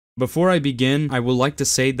Before I begin, I would like to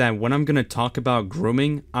say that when I'm gonna talk about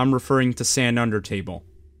grooming, I'm referring to sand under table,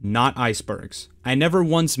 not icebergs. I never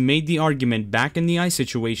once made the argument back in the ice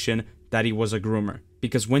situation that he was a groomer,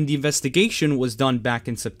 because when the investigation was done back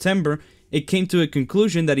in September, it came to a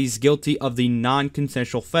conclusion that he's guilty of the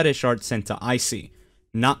non-consensual fetish art sent to Icy,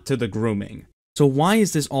 not to the grooming. So why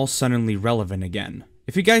is this all suddenly relevant again?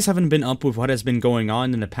 If you guys haven't been up with what has been going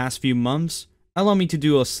on in the past few months, allow me to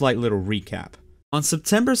do a slight little recap. On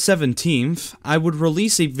September 17th, I would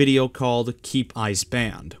release a video called Keep Ice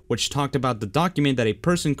Banned, which talked about the document that a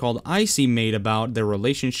person called Icy made about their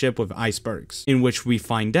relationship with icebergs, in which we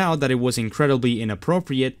find out that it was incredibly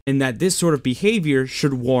inappropriate and that this sort of behavior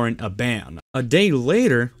should warrant a ban. A day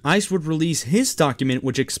later, Ice would release his document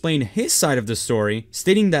which explained his side of the story,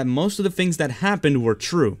 stating that most of the things that happened were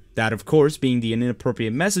true, that of course being the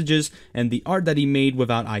inappropriate messages and the art that he made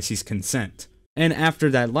without Icy's consent. And after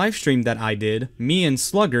that livestream that I did, me and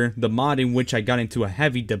Slugger, the mod in which I got into a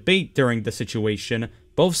heavy debate during the situation,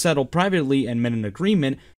 both settled privately and met an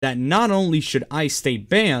agreement that not only should Ice stay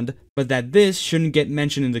banned, but that this shouldn't get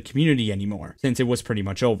mentioned in the community anymore, since it was pretty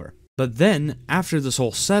much over. But then, after this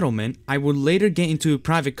whole settlement, I would later get into a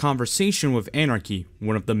private conversation with Aunarky,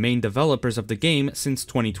 one of the main developers of the game since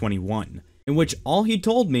 2021. In which all he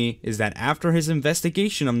told me is that after his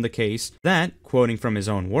investigation on the case, that, quoting from his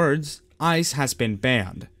own words, Ice has been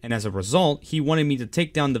banned, and as a result, he wanted me to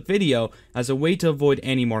take down the video as a way to avoid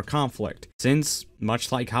any more conflict, since,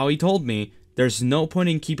 much like how he told me, there's no point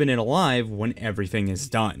in keeping it alive when everything is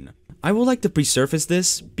done. I would like to presurface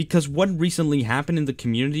this because what recently happened in the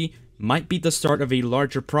community might be the start of a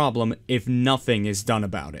larger problem if nothing is done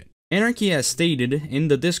about it. Aunarky has stated in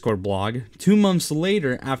the Discord blog, 2 months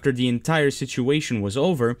later after the entire situation was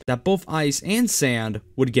over, that both Ice and Sand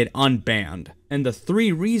would get unbanned. And the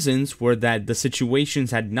 3 reasons were that the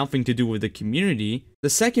situations had nothing to do with the community, the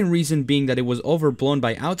second reason being that it was overblown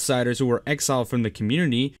by outsiders who were exiled from the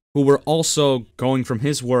community, who were also, going from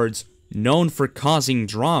his words, known for causing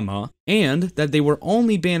drama, and that they were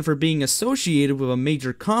only banned for being associated with a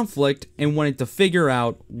major conflict and wanted to figure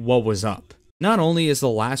out what was up. Not only is the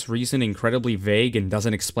last reason incredibly vague and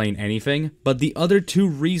doesn't explain anything, but the other 2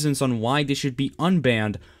 reasons on why they should be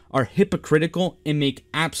unbanned are hypocritical and make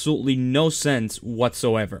absolutely no sense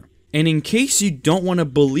whatsoever. And in case you don't want to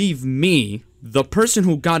believe me, the person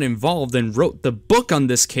who got involved and wrote the book on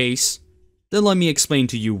this case, then let me explain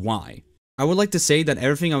to you why. I would like to say that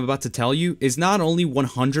everything I'm about to tell you is not only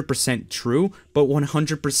 100% true, but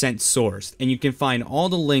 100% sourced, and you can find all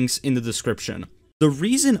the links in the description. The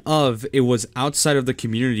reason of it was outside of the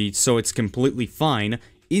community, so it's completely fine,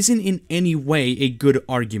 isn't in any way a good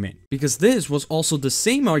argument, because this was also the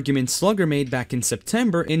same argument Slugger made back in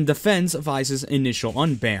September in defense of Ice's initial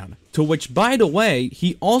unban, to which, by the way,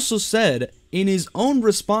 he also said in his own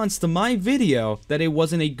response to my video that it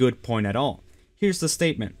wasn't a good point at all. Here's the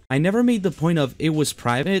statement. I never made the point of it was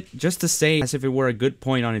private just to say as if it were a good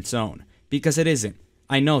point on its own, because it isn't.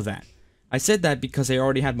 I know that. I said that because I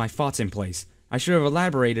already had my thoughts in place. I should have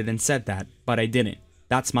elaborated and said that, but I didn't.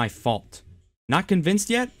 That's my fault. Not convinced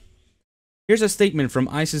yet? Here's a statement from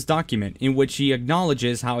Ice's document in which he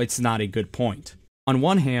acknowledges how it's not a good point. On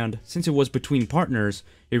one hand, since it was between partners,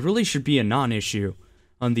 it really should be a non-issue.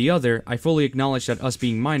 On the other, I fully acknowledge that us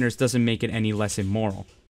being minors doesn't make it any less immoral.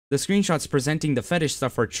 The screenshots presenting the fetish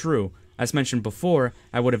stuff are true. As mentioned before,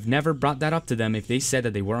 I would have never brought that up to them if they said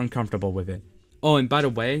that they were uncomfortable with it. Oh, and by the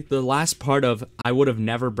way, the last part of I would have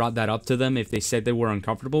never brought that up to them if they said they were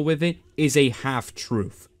uncomfortable with it is a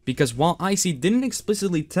half-truth. Because while Icy didn't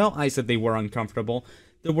explicitly tell Ice that they were uncomfortable,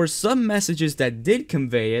 there were some messages that did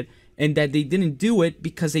convey it, and that they didn't do it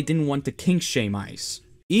because they didn't want to kink-shame Ice.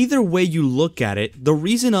 Either way you look at it, the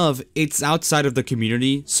reason of it's outside of the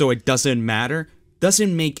community, so it doesn't matter,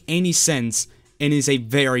 doesn't make any sense, and is a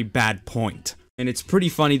very bad point. And it's pretty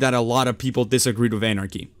funny that a lot of people disagreed with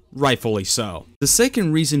Aunarky. Rightfully so. The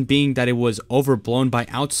second reason being that it was overblown by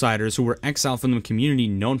outsiders who were exiled from the community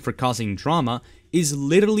known for causing drama is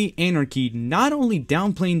literally Aunarky not only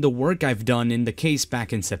downplaying the work I've done in the case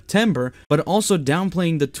back in September, but also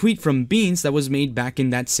downplaying the tweet from Beans that was made back in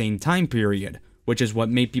that same time period, which is what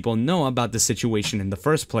made people know about the situation in the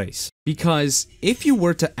first place. Because if you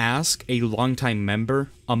were to ask a longtime member,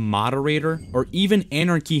 a moderator, or even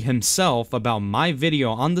Aunarky himself about my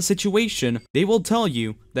video on the situation, they will tell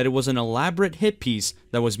you that it was an elaborate hit piece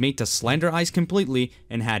that was made to slander Ice completely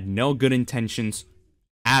and had no good intentions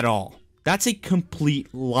at all. That's a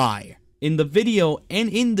complete lie. In the video and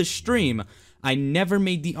in the stream, I never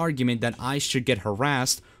made the argument that Ice should get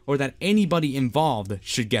harassed or that anybody involved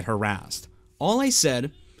should get harassed. All I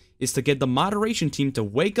said is to get the moderation team to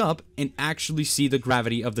wake up and actually see the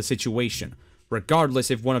gravity of the situation, regardless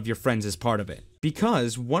if one of your friends is part of it.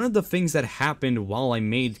 Because one of the things that happened while I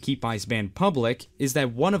made Keep Ice Banned public is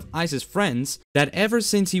that one of Ice's friends, that ever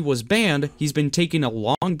since he was banned, he's been taking a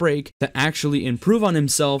long break to actually improve on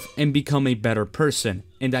himself and become a better person,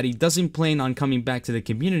 and that he doesn't plan on coming back to the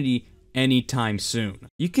community anytime soon.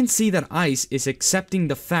 You can see that Ice is accepting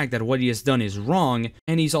the fact that what he has done is wrong,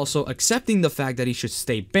 and he's also accepting the fact that he should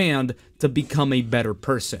stay banned to become a better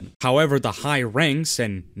person. However, the high ranks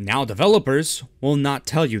and now developers will not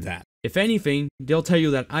tell you that. If anything, they'll tell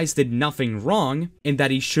you that Ice did nothing wrong and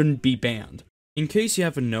that he shouldn't be banned. In case you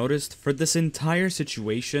haven't noticed, for this entire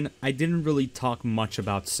situation, I didn't really talk much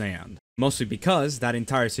about Sand. Mostly because that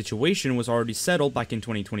entire situation was already settled back in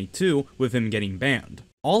 2022 with him getting banned.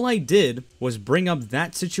 All I did was bring up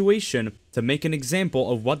that situation to make an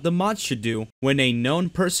example of what the mods should do when a known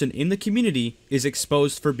person in the community is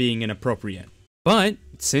exposed for being inappropriate. But,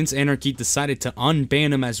 since Aunarky decided to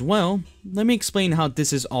unban him as well, let me explain how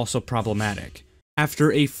this is also problematic.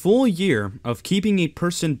 After a full year of keeping a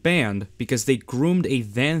person banned because they groomed a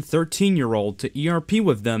then 13-year-old to ERP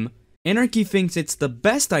with them, Aunarky thinks it's the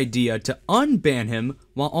best idea to unban him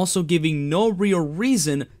while also giving no real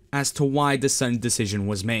reason as to why the sudden decision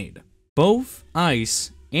was made. Both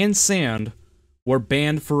Ice and Sand were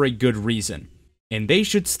banned for a good reason, and they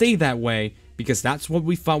should stay that way because that's what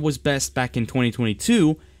we thought was best back in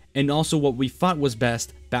 2022 and also what we thought was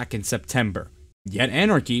best back in September. Yet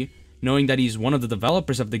Aunarky, knowing that he's one of the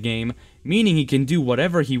developers of the game, meaning he can do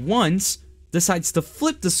whatever he wants, decides to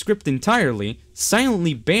flip the script entirely,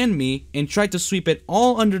 silently ban me, and try to sweep it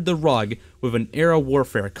all under the rug with an Era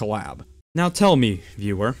Warfare collab. Now tell me,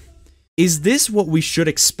 viewer, is this what we should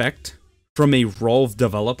expect from a Rolv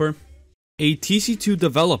developer? A TC2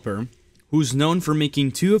 developer who's known for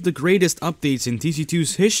making two of the greatest updates in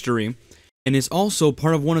TC2's history, and is also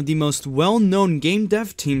part of one of the most well-known game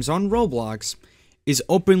dev teams on Roblox, is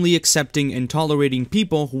openly accepting and tolerating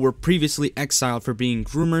people who were previously exiled for being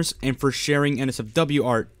groomers and for sharing NSFW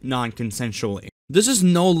art non-consensually. This is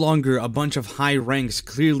no longer a bunch of high ranks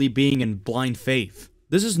clearly being in blind faith.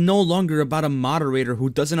 This is no longer about a moderator who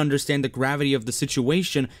doesn't understand the gravity of the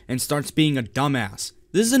situation and starts being a dumbass.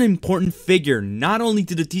 This is an important figure not only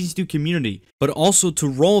to the TC2 community, but also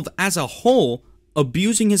to Rolv as a whole,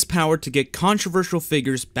 abusing his power to get controversial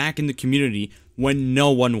figures back in the community when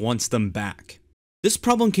no one wants them back. This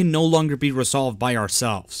problem can no longer be resolved by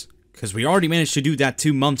ourselves, because we already managed to do that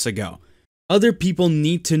 2 months ago. Other people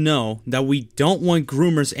need to know that we don't want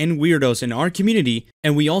groomers and weirdos in our community,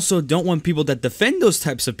 and we also don't want people that defend those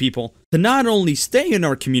types of people to not only stay in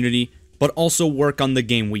our community, but also work on the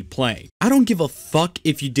game we play. I don't give a fuck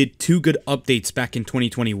if you did 2 good updates back in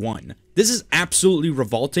 2021. This is absolutely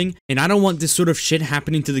revolting, and I don't want this sort of shit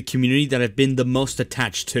happening to the community that I've been the most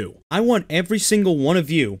attached to. I want every single one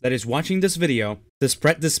of you that is watching this video to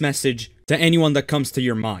spread this message to anyone that comes to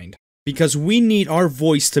your mind. Because we need our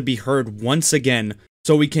voice to be heard once again,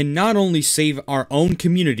 so we can not only save our own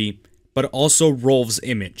community, but also Rolv's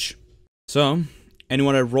image. So,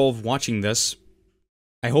 anyone at Rolv watching this,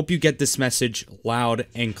 I hope you get this message loud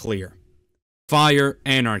and clear. Fire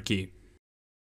Aunarky.